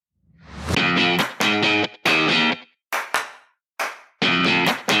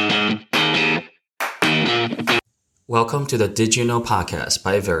Welcome to the Did You Know podcast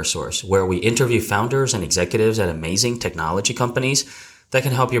by Verisource, where we interview founders and executives at amazing technology companies that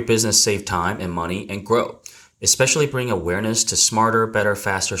can help your business save time and money and grow, especially bring awareness to smarter, better,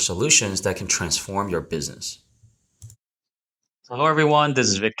 faster solutions that can transform your business. Hello, everyone. This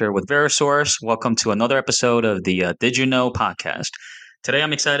is Victor with Verisource. Welcome to another episode of the Did You Know podcast. Today,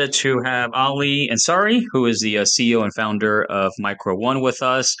 I'm excited to have Ali Ansari, who is the CEO and founder of Micro1 with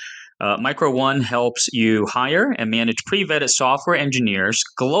us. Micro1 helps you hire and manage pre-vetted software engineers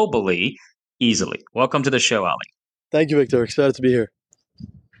globally easily. Welcome to the show, Ali. Thank you, Victor. Excited to be here.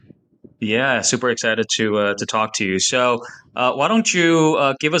 Yeah, super excited to talk to you. So, why don't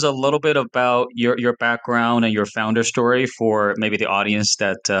you give us a little bit about your background and your founder story for maybe the audience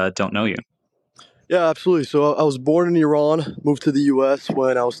that don't know you? Yeah, absolutely. So I was born in Iran, moved to the U.S.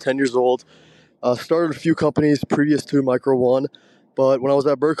 when I was 10 years old. Started a few companies previous to Micro1, but when I was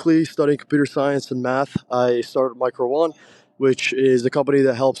at Berkeley studying computer science and math, I started Micro1, which is a company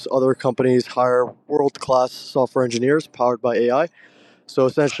that helps other companies hire world-class software engineers powered by AI. So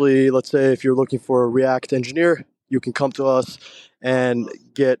essentially, let's say if you're looking for a React engineer, you can come to us and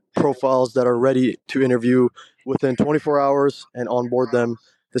get profiles that are ready to interview within 24 hours and onboard them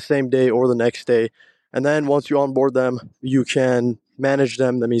the same day or the next day. And then once you onboard them, you can manage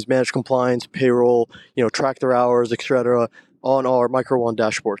them. That means manage compliance, payroll, track their hours, etc. on our Micro1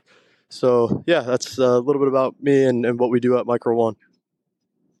 dashboard. So yeah, that's a little bit about me and what we do at Micro1.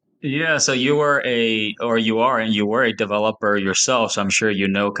 Yeah, so you were you were a developer yourself, so I'm sure you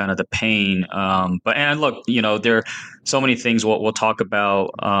know kind of the pain. And look, there are so many things we'll talk about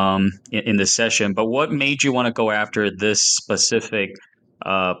in this session. But what made you want to go after this specific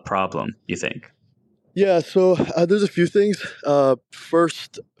problem, you think? Yeah, so there's a few things.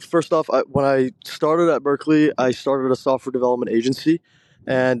 First off, when I started at Berkeley, I started a software development agency,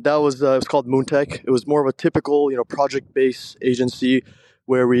 and that was it was called Moontech. It was more of a typical, project-based agency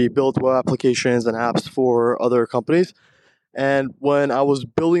where we built web applications and apps for other companies. And when I was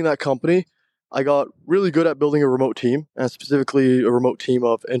building that company, I got really good at building a remote team, and specifically a remote team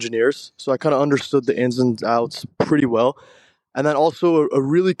of engineers. So I kind of understood the ins and outs pretty well. And then also a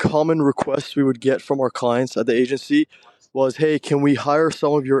really common request we would get from our clients at the agency was, "Hey, can we hire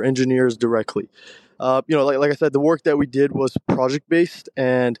some of your engineers directly?" Like I said, the work that we did was project based,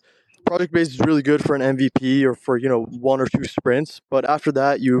 and project based is really good for an MVP or for one or two sprints. But after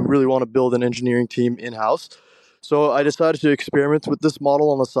that, you really want to build an engineering team in house. So I decided to experiment with this model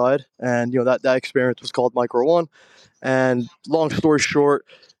on the side, and that experiment was called Micro1. And long story short,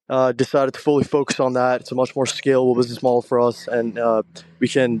 decided to fully focus on that. It's a much more scalable business model for us, and we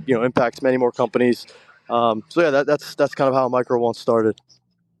can impact many more companies. So yeah, that's kind of how Micro1 started.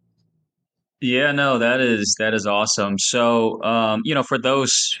 Yeah, no, that is awesome. So,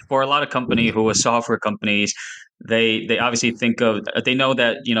 for a lot of company who are software companies, they obviously think of they know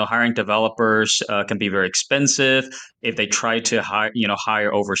that hiring developers can be very expensive. If they try to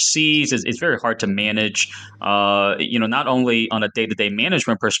hire overseas, it's very hard to manage. Not only on a day-to-day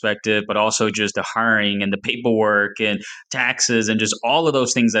management perspective, but also just the hiring and the paperwork and taxes and just all of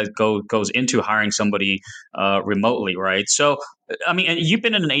those things that goes into hiring somebody remotely, right? So I mean, and you've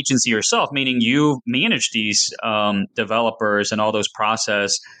been in an agency yourself, meaning you manage these developers and all those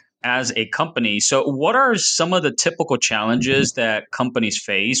process as a company. So, what are some of the typical challenges that companies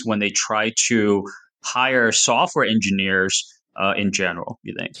face when they try to hire software engineers in general?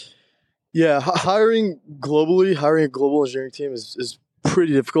 You think? Yeah, hiring a global engineering team is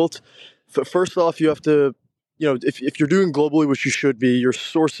pretty difficult. First off, you have to, if you're doing globally, which you should be, you're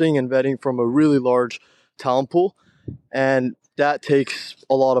sourcing and vetting from a really large talent pool, and that takes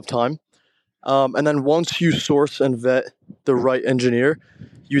a lot of time. And then once you source and vet the right engineer,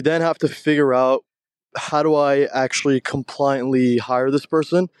 you then have to figure out, how do I actually compliantly hire this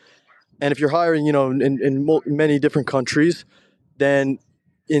person? And if you're hiring, in many different countries, then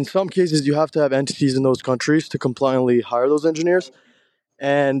in some cases you have to have entities in those countries to compliantly hire those engineers,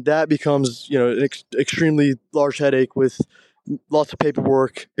 and that becomes an extremely large headache with lots of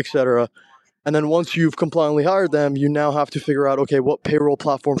paperwork, etc. And then once you've compliantly hired them, you now have to figure out, okay, what payroll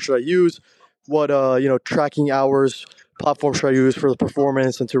platform should I use? What tracking hours platform should I use for the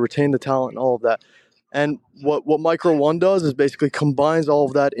performance and to retain the talent and all of that? And what Micro1 does is basically combines all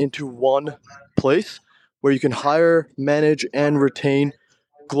of that into one place where you can hire, manage, and retain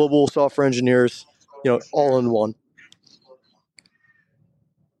global software engineers, all in one.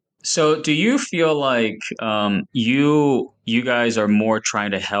 So, do you feel like you guys are more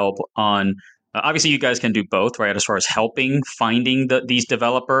trying to help on? Obviously, you guys can do both, right? As far as helping finding these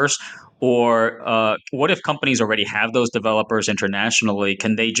developers, or what if companies already have those developers internationally?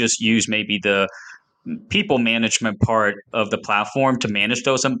 Can they just use maybe people management part of the platform to manage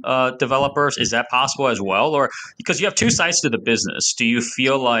those developers? Is that possible as well, or because you have two sides to the business, do you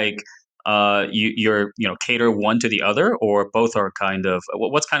feel like you're cater one to the other, or both are kind of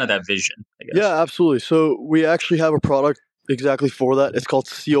what's kind of that vision, I guess? Yeah, absolutely. So we actually have a product exactly for that. It's called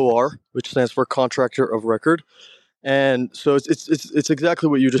COR, which stands for Contractor of Record. And so it's exactly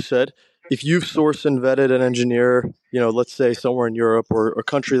what you just said. If you've sourced and vetted an engineer, let's say somewhere in Europe or a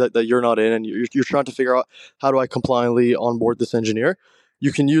country that you're not in, and you're trying to figure out how do I compliantly onboard this engineer,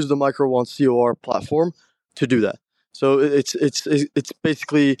 you can use the Micro One COR platform to do that. So it's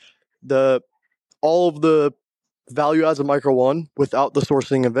basically the all of the value adds of Micro One without the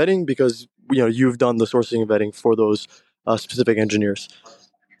sourcing and vetting, because you've done the sourcing and vetting for those specific engineers.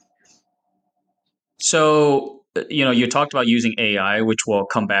 So, you talked about using AI, which we'll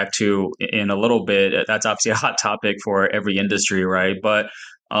come back to in a little bit. That's obviously a hot topic for every industry, right? But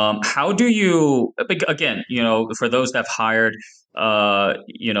how do you, again, for those that have hired,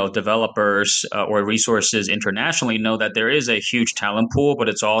 developers or resources internationally, know that there is a huge talent pool, but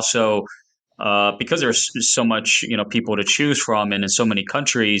it's also because there's so much, people to choose from, and in so many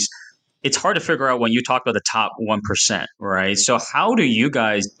countries, it's hard to figure out when you talk about the top 1%, right? So how do you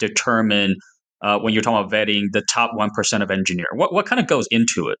guys determine when you're talking about vetting the top 1% of engineer? What kind of goes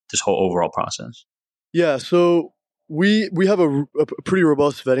into it, this whole overall process? Yeah, so we have a pretty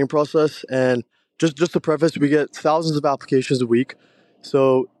robust vetting process, and just to preface, we get thousands of applications a week.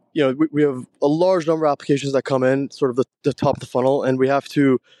 So we have a large number of applications that come in, sort of the top of the funnel, and we have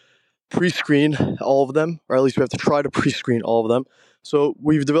to pre-screen all of them, or at least we have to try to pre-screen all of them. So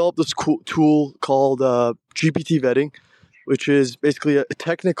we've developed this cool tool called GPT vetting, which is basically a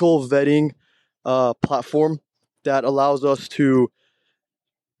technical vetting platform that allows us to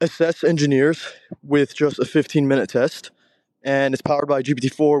assess engineers with just a 15-minute test. And it's powered by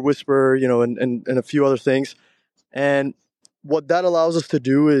GPT-4, Whisper, and a few other things. And what that allows us to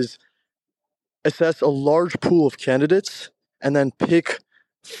do is assess a large pool of candidates and then pick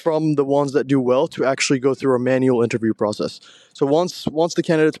from the ones that do well to actually go through a manual interview process. So once the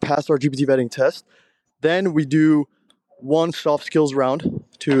candidates pass our GPT vetting test, then we do one soft skills round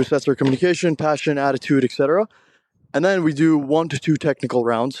to assess their communication, passion, attitude, etc. And then we do 1 to 2 technical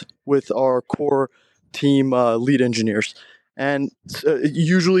rounds with our core team lead engineers. And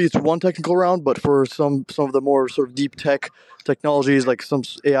usually it's one technical round, but for some of the more sort of deep technologies, like some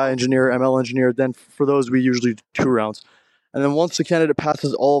AI engineer, ML engineer, then for those we usually do 2 rounds. And then once the candidate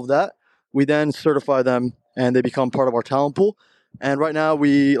passes all of that, we then certify them and they become part of our talent pool. And right now,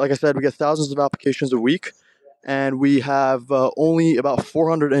 like I said, we get thousands of applications a week, and we have only about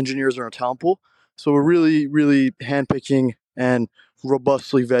 400 engineers in our talent pool. So we're really, really handpicking and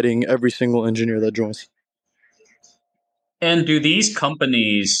robustly vetting every single engineer that joins. And do these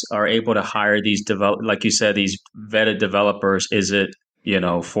companies are able to hire these like you said, these vetted developers? Is it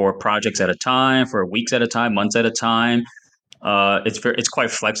for projects at a time, for weeks at a time, months at a time? It's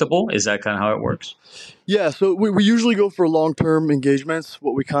quite flexible. Is that kind of how it works? Yeah, so we usually go for long-term engagements.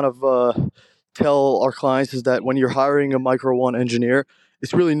 What we kind of tell our clients is that when you're hiring a Micro One engineer,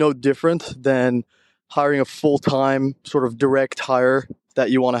 it's really no different than hiring a full-time sort of direct hire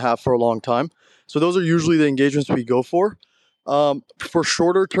that you want to have for a long time. So those are usually the engagements we go for. For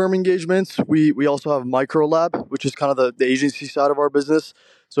shorter term engagements, we also have Microlab, which is kind of the agency side of our business.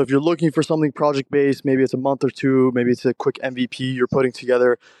 So if you're looking for something project based, maybe it's a month or two, maybe it's a quick MVP you're putting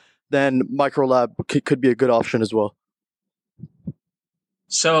together, then Microlab could be a good option as well.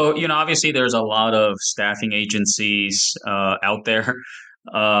 So, obviously there's a lot of staffing agencies out there.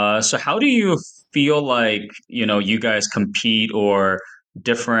 So how do you feel like, you guys compete or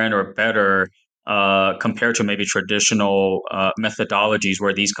different or better compared to maybe traditional methodologies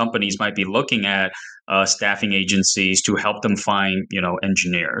where these companies might be looking at staffing agencies to help them find,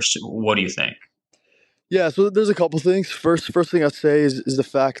 engineers? What do you think? Yeah, so there's a couple things. First thing I'd say is the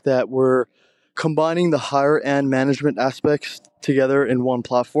fact that we're combining the hire and management aspects together in one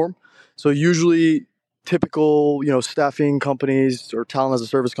platform. So usually typical, staffing companies or talent as a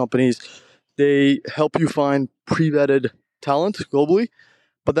service companies, they help you find pre-vetted talent globally.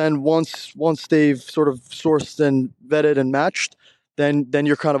 But then once they've sort of sourced and vetted and matched, then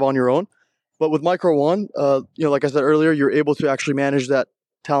you're kind of on your own. But with Micro One, like I said earlier, you're able to actually manage that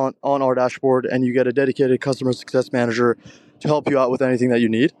talent on our dashboard, and you get a dedicated customer success manager to help you out with anything that you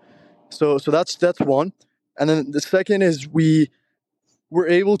need. So that's one. And then the second is we're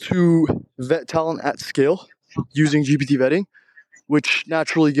able to vet talent at scale using GPT vetting, which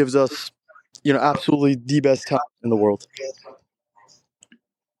naturally gives us, absolutely the best talent in the world.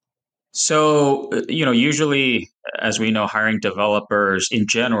 So, usually as we know, hiring developers in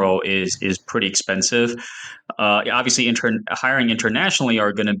general is pretty expensive. Obviously, hiring internationally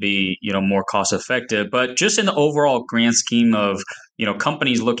are going to be more cost effective, but just in the overall grand scheme of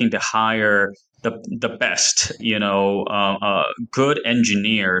companies looking to hire the best good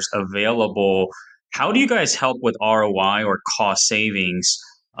engineers available, how do you guys help with ROI or cost savings,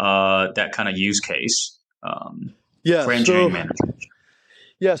 that kind of use case, Yeah. for engineering managers?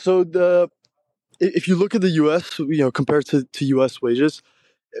 Yeah. So if you look at the U.S., compared to U.S. wages,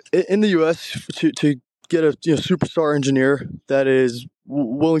 in the U.S. to get a superstar engineer that is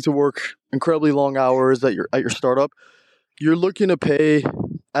willing to work incredibly long hours at your startup, you're looking to pay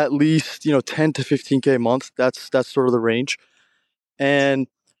at least 10 to 15K a month. That's sort of the range. And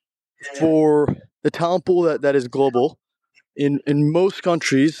for the talent pool that is global, in most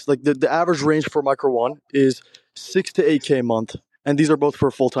countries, like the average range for Micro One is 6 to 8K a month, and these are both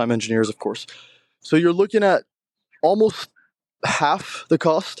for full-time engineers, of course. So you're looking at almost half the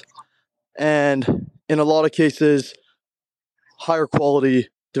cost, and in a lot of cases, higher quality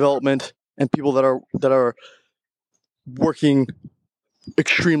development and people that are working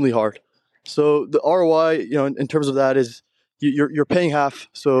extremely hard. So the ROI, in terms of that, is you're paying half,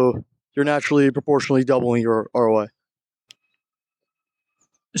 so you're naturally proportionally doubling your ROI.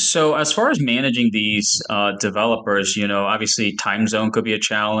 So, as far as managing these developers, obviously time zone could be a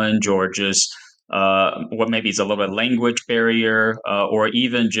challenge, or just what maybe is a little bit language barrier, or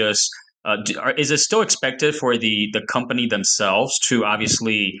even just is it still expected for the company themselves to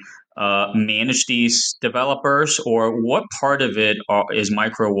obviously manage these developers, or what part of it is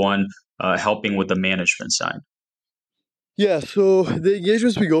Micro One helping with the management side? Yeah, so the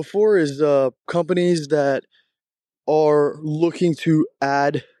engagements we go for is companies that are looking to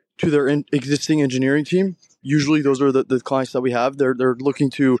add to their existing engineering team. Usually, those are the clients that we have. They're looking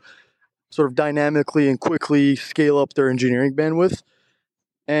to sort of dynamically and quickly scale up their engineering bandwidth,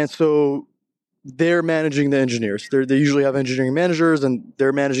 and so they're managing the engineers. They usually have engineering managers, and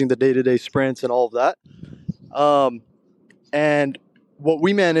they're managing the day-to-day sprints and all of that. And what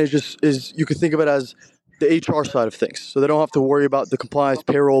we manage is you could think of it as the HR side of things. So they don't have to worry about the compliance,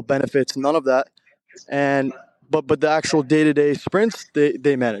 payroll, benefits, none of that. And but the actual day-to-day sprints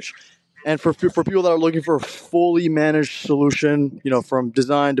they manage. And for people that are looking for a fully managed solution, from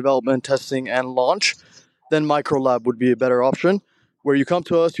design, development, testing, and launch, then Microlab would be a better option, where you come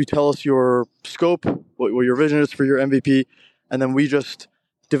to us, you tell us your scope, what your vision is for your MVP, and then we just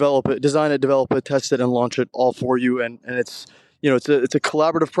design it, develop it, test it, and launch it all for you. And it's it's a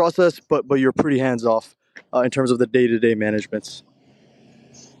collaborative process, but you're pretty hands off in terms of the day-to-day managements.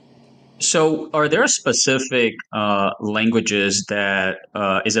 So, are there specific languages that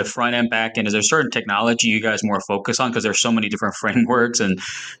is it front end, back end? Is there certain technology you guys more focus on because there's so many different frameworks and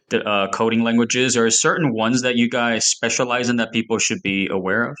coding languages? Or certain ones that you guys specialize in that people should be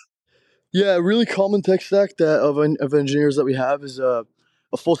aware of? Yeah, a really common tech stack of engineers that we have is a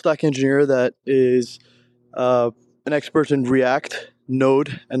full stack engineer that is an expert in React,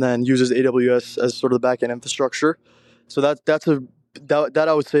 Node, and then uses AWS as sort of the backend infrastructure. So that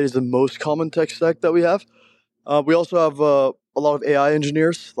I would say is the most common tech stack that we have. We also have a lot of AI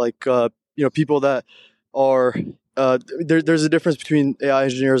engineers, like people that are there's a difference between AI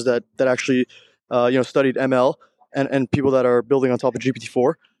engineers that actually studied ML and people that are building on top of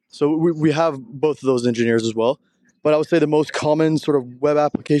GPT-4. So we have both of those engineers as well. But I would say the most common sort of web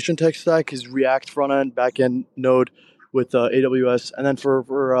application tech stack is React front end, back end, Node with AWS, and then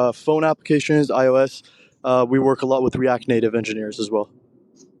for phone applications, iOS, we work a lot with React Native engineers as well.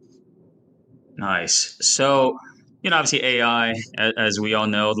 Nice. So, obviously AI, as we all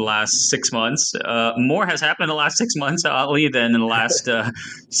know, the last 6 months, more has happened in the last 6 months, Ali, than in the last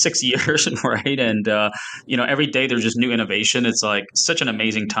 6 years, right? And, every day there's just new innovation. It's like such an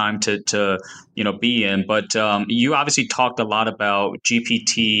amazing time to be in. But you obviously talked a lot about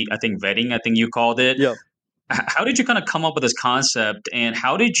GPT, I think vetting, I think you called it. Yeah. How did you kind of come up with this concept, and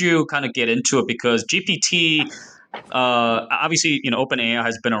how did you kind of get into it? Because GPT, obviously, OpenAI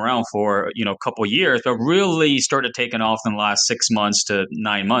has been around for a couple of years, but really started taking off in the last 6 months to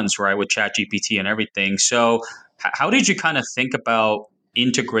 9 months, right, with ChatGPT and everything. So, how did you kind of think about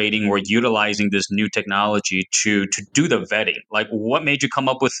integrating or utilizing this new technology to do the vetting? Like, what made you come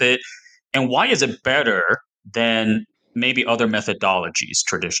up with it, and why is it better than maybe other methodologies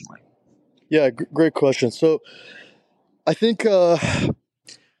traditionally? Yeah, great question. So I think, well,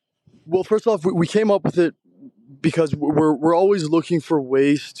 first off, we came up with it because we're always looking for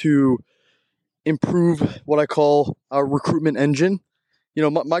ways to improve what I call our recruitment engine.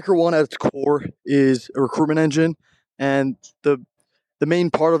 Micro One at its core is a recruitment engine, and the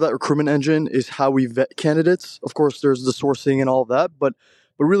main part of that recruitment engine is how we vet candidates. Of course, there's the sourcing and all of that, but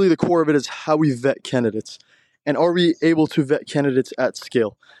really the core of it is how we vet candidates. And are we able to vet candidates at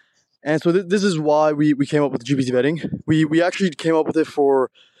scale? And so this is why we came up with GPT vetting. We actually came up with it for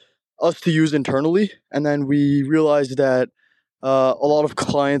us to use internally, and then we realized that a lot of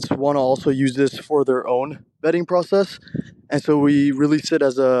clients want to also use this for their own vetting process, and so we released it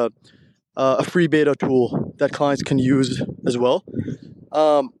as a free beta tool that clients can use as well.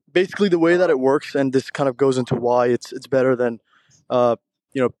 Basically, the way that it works, and this kind of goes into why it's better than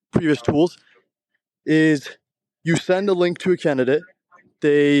previous tools, is you send a link to a candidate.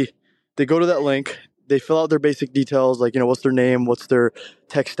 They go to that link. They fill out their basic details, like what's their name, what's their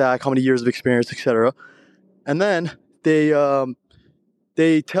tech stack, how many years of experience, etc. And then they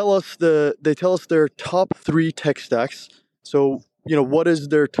tell us their top 3 tech stacks. So what is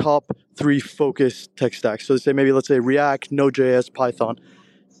their top 3 focus tech stacks? So they say maybe let's say React, Node.js, Python,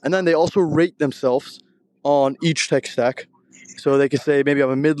 and then they also rate themselves on each tech stack. So they could say maybe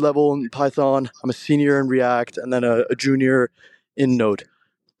I'm a mid-level in Python, I'm a senior in React, and then a junior in Node.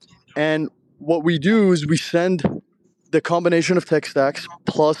 And what we do is we send the combination of tech stacks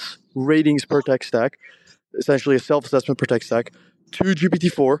plus ratings per tech stack, essentially a self-assessment per tech stack, to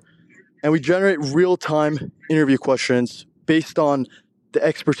GPT-4, and we generate real-time interview questions based on the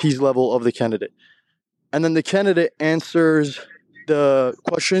expertise level of the candidate. And then the candidate answers the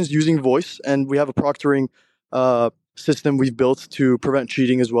questions using voice, and we have a proctoring system we've built to prevent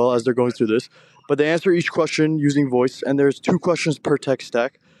cheating as well as they're going through this. But they answer each question using voice, and there's 2 questions per tech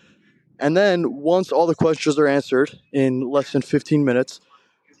stack. And then once all the questions are answered in less than 15 minutes,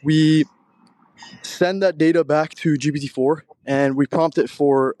 we send that data back to GPT-4, and we prompt it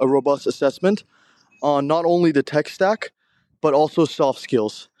for a robust assessment on not only the tech stack, but also soft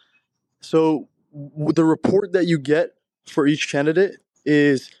skills. So the report that you get for each candidate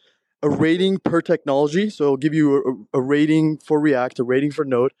is a rating per technology. So it'll give you a rating for React, a rating for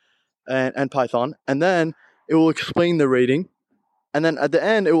Node and Python, and then it will explain the rating. And then at the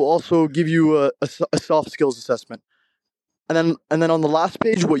end, it will also give you a soft skills assessment. And then on the last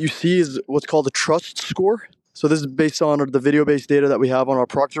page, what you see is what's called a trust score. So this is based on the video-based data that we have on our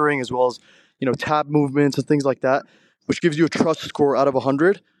proctoring, as well as tab movements and things like that, which gives you a trust score out of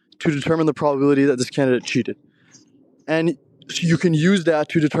 100 to determine the probability that this candidate cheated. And so you can use that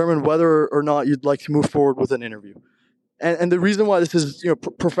to determine whether or not you'd like to move forward with an interview. And the reason why this is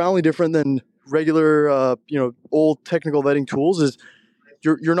profoundly different than regular old technical vetting tools is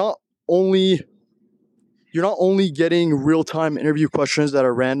you're not only getting real-time interview questions that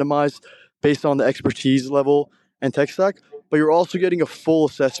are randomized based on the expertise level and tech stack, but you're also getting a full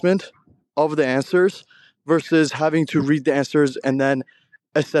assessment of the answers versus having to read the answers and then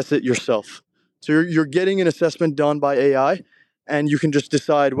assess it yourself. So you're getting an assessment done by AI, and you can just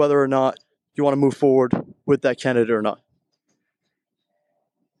decide whether or not you want to move forward with that candidate or not.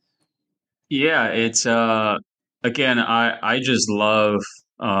 Yeah, it's again, I just love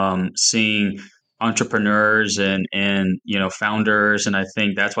seeing entrepreneurs and founders, and I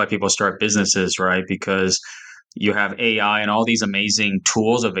think that's why people start businesses, right? Because you have AI and all these amazing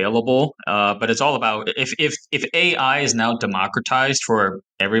tools available, but it's all about if AI is now democratized for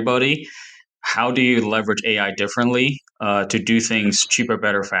everybody, how do you leverage AI differently to do things cheaper,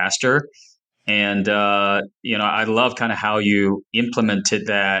 better, faster? And I love kind of how you implemented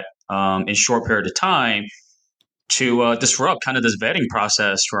that in a short period of time to disrupt kind of this vetting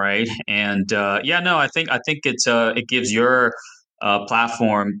process, right? And I think it gives your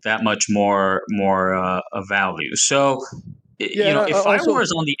platform that much more value. So if I Also,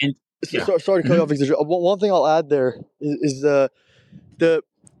 was on the sorry to cut you off, Victor. One thing I'll add there is the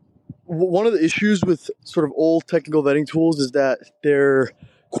one of the issues with sort of old technical vetting tools is that they're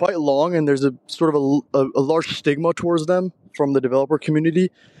quite long, and there's a sort of a large stigma towards them from the developer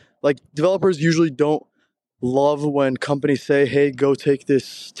community. Like, developers usually don't love when companies say, hey, go take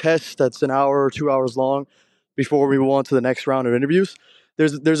this test that's an hour or 2 hours long before we move on to the next round of interviews.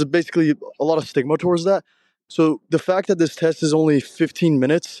 There's basically a lot of stigma towards that. So the fact that this test is only 15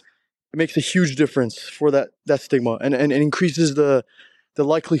 minutes, it makes a huge difference for that stigma, and increases the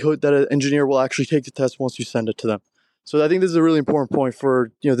likelihood that an engineer will actually take the test once you send it to them. So I think this is a really important point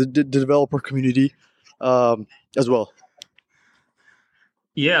for the developer community as well.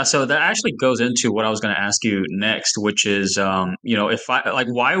 Yeah, so that actually goes into what I was going to ask you next, which is, if I like,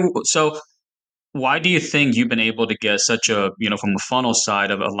 why? So why do you think you've been able to get such a, from the funnel side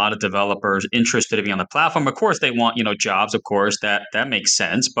of a lot of developers interested to be on the platform? Of course, they want, jobs, of course, that makes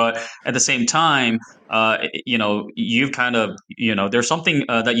sense. But at the same time, you've kind of, there's something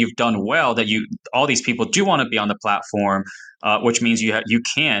that you've done well that all these people do want to be on the platform, which means you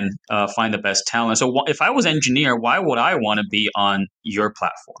can find the best talent. So if I was engineer, why would I want to be on your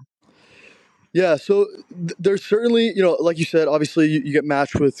platform? Yeah, so there's certainly, like you said, obviously you get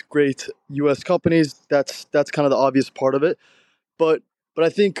matched with great U.S. companies. That's kind of the obvious part of it. But I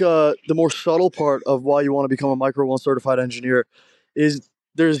think the more subtle part of why you want to become a Micro One certified engineer is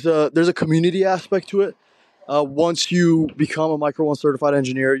there's a community aspect to it. Once you become a Micro One certified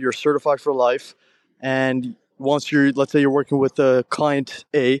engineer, you're certified for life, and once let's say you're working with a client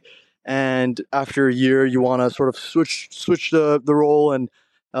A, and after a year you want to sort of switch the role and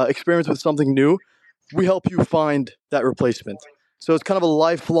experiment with something new, we help you find that replacement. So it's kind of a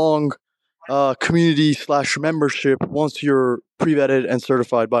lifelong community / membership once you're pre-vetted and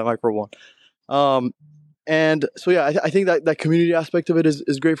certified by Micro One. And so, yeah, I think that community aspect of it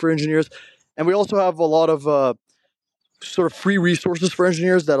is great for engineers. And we also have a lot of sort of free resources for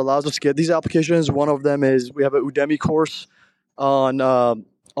engineers that allows us to get these applications. One of them is we have a Udemy course on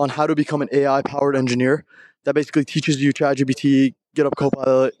how to become an AI-powered engineer that basically teaches you ChatGPT, GitHub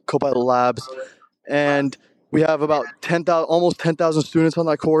Copilot Labs, and we have about 10,000, almost 10,000 students on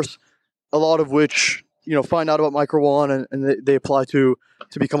that course, a lot of which find out about Micro One and they apply to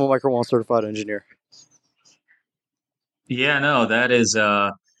become a Micro One certified engineer. Yeah, no, that is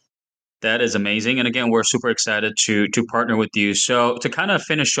amazing. And again, we're super excited to partner with you. So to kind of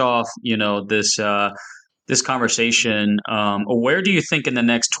finish off, this conversation, where do you think in the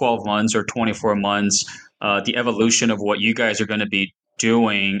next 12 months or 24 months, the evolution of what you guys are going to be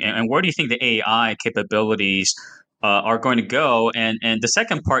doing, and where do you think the AI capabilities are going to go? And the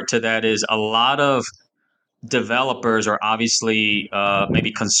second part to that is a lot of developers are obviously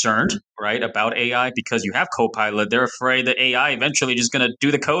maybe concerned, right, about AI because you have Copilot. They're afraid that AI eventually just going to do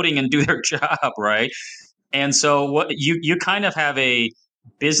the coding and do their job, right? And so what you kind of have a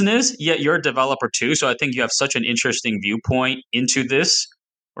business, yet you're a developer too. So I think you have such an interesting viewpoint into this,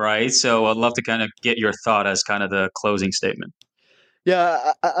 right? So I'd love to kind of get your thought as kind of the closing statement.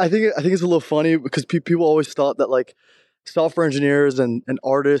 Yeah, I think it's a little funny because people always thought that like software engineers and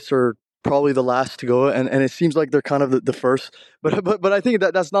artists are probably the last to go, and it seems like they're kind of the first. But I think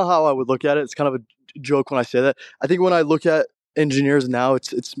that's not how I would look at it. It's kind of a joke when I say that. I think when I look at engineers now,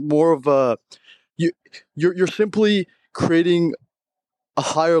 it's more of a you're simply creating a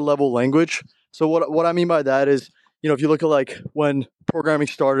higher level language. So what I mean by that is, if you look at like when programming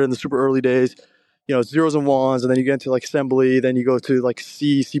started in the super early days, zeros and ones, and then you get into like assembly, then you go to like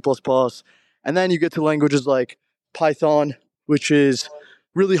C, C++, and then you get to languages like Python, which is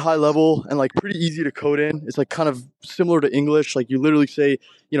really high level and like pretty easy to code in. It's like kind of similar to English. Like you literally say,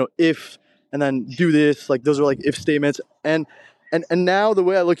 if, and then do this. Like those are like if statements. And now the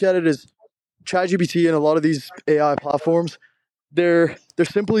way I look at it is ChatGPT and a lot of these AI platforms, they're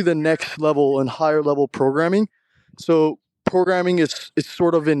simply the next level and higher level programming. So programming is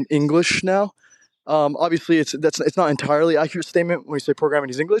sort of in English now. Obviously, it's not entirely accurate statement when we say programming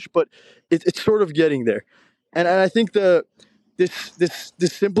is English, but it's sort of getting there. And I think this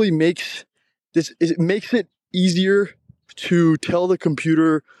simply makes it makes it easier to tell the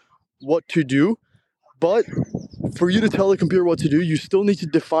computer what to do. But for you to tell the computer what to do, you still need to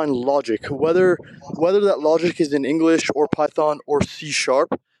define logic. Whether that logic is in English or Python or C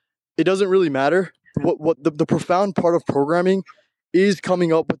sharp, it doesn't really matter. What the profound part of programming is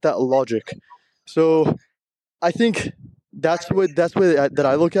coming up with that logic. So I think that's the way that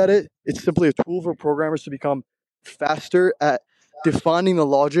I look at it. It's simply a tool for programmers to become faster at defining the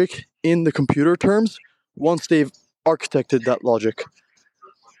logic in the computer terms once they've architected that logic.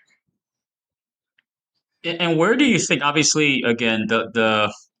 And where do you think, obviously, again,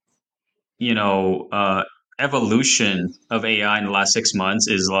 the you know, evolution of AI in the last 6 months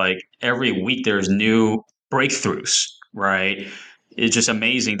is like every week there's new breakthroughs, right? It's just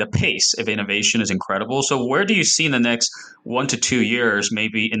amazing. The pace of innovation is incredible. So, where do you see in the next 1 to 2 years,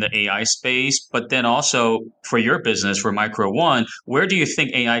 maybe in the AI space, but then also for your business, for Micro One, where do you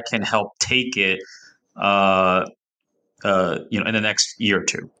think AI can help take it, uh, in the next year or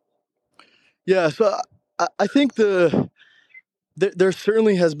two? Yeah, so I think there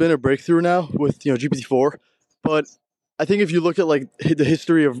certainly has been a breakthrough now with GPT-4, but I think if you look at like the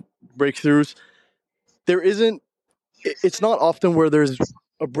history of breakthroughs, there isn't. It's not often where there's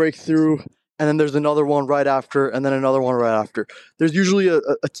a breakthrough and then there's another one right after and then another one right after. There's usually a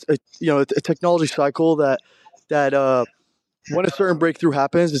technology cycle that when a certain breakthrough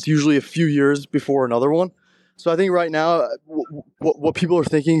happens, it's usually a few years before another one. So I think right now, what people are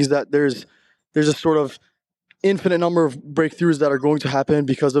thinking is that there's a sort of infinite number of breakthroughs that are going to happen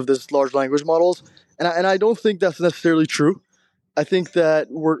because of this large language models, and I don't think that's necessarily true. I think that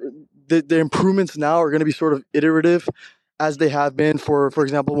the improvements now are going to be sort of iterative, as they have been for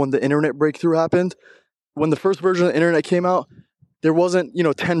example, when the internet breakthrough happened. When the first version of the internet came out, there wasn't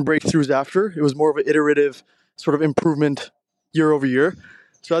 10 breakthroughs after. It was more of an iterative sort of improvement year over year.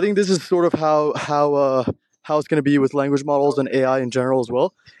 So I think this is sort of how it's going to be with language models and AI in general as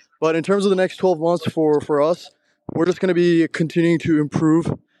well. But in terms of the next 12 months for us, we're just going to be continuing to improve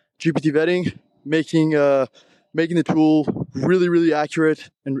GPT vetting, making the tool really, really accurate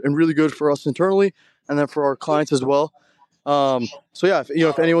and really good for us internally, and then for our clients as well. So yeah,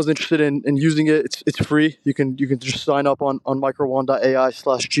 if anyone's interested in using it, it's free. You can just sign up on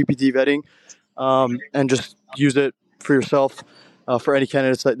micro1.ai/GPT vetting, and just use it for yourself, for any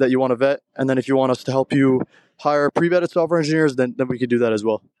candidates that you want to vet. And then if you want us to help you hire pre-vetted software engineers, then we could do that as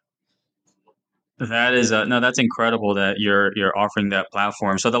well. That is no, that's incredible that you're offering that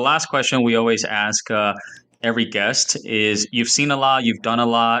platform. So the last question we always ask every guest is: you've seen a lot, you've done a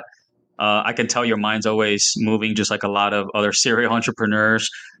lot. I can tell your mind's always moving, just like a lot of other serial entrepreneurs.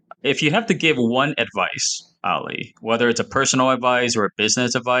 If you have to give one advice, Ali, whether it's a personal advice or a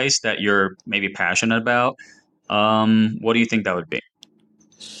business advice that you're maybe passionate about, what do you think that would be?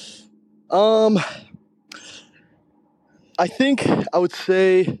 I think I would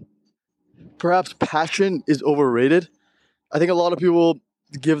say perhaps passion is overrated. I think a lot of people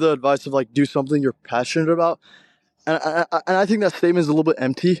give the advice of like do something you're passionate about, and I think that statement is a little bit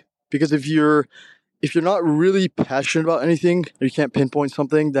empty, because if you're not really passionate about anything, or you can't pinpoint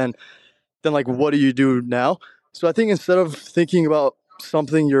something, then like what do you do now? So I think instead of thinking about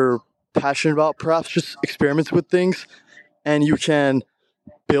something you're passionate about, perhaps just experiment with things, and you can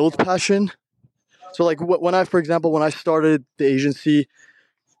build passion. So like when I started the agency,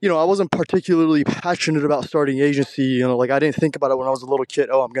 I wasn't particularly passionate about starting an agency. Like I didn't think about it when I was a little kid.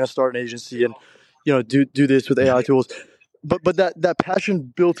 Oh, I'm going to start an agency and, do this with AI tools. But that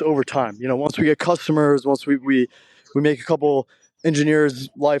passion built over time. Once we get customers, once we make a couple engineers'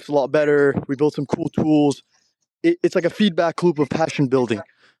 lives a lot better, we build some cool tools. It's like a feedback loop of passion building.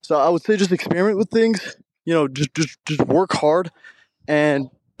 So I would say just experiment with things. Just work hard,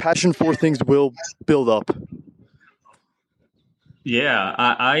 and passion for things will build up. Yeah,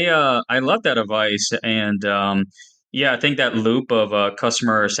 I love that advice, and yeah, I think that loop of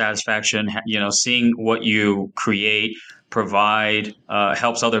customer satisfaction, seeing what you create, provide,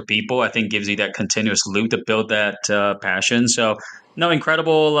 helps other people. I think gives you that continuous loop to build that passion. So, no,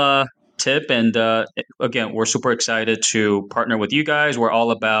 incredible tip, and again, we're super excited to partner with you guys. We're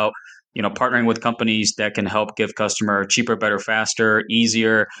all about partnering with companies that can help give customer cheaper, better, faster,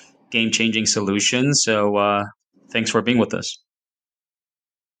 easier, game-changing solutions. So, thanks for being with us.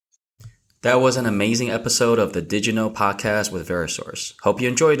 That was an amazing episode of the Did You Know podcast with Verisource. Hope you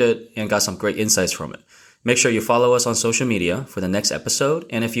enjoyed it and got some great insights from it. Make sure you follow us on social media for the next episode.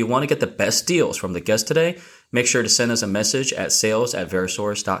 And if you want to get the best deals from the guest today, make sure to send us a message at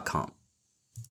sales@verisource.com.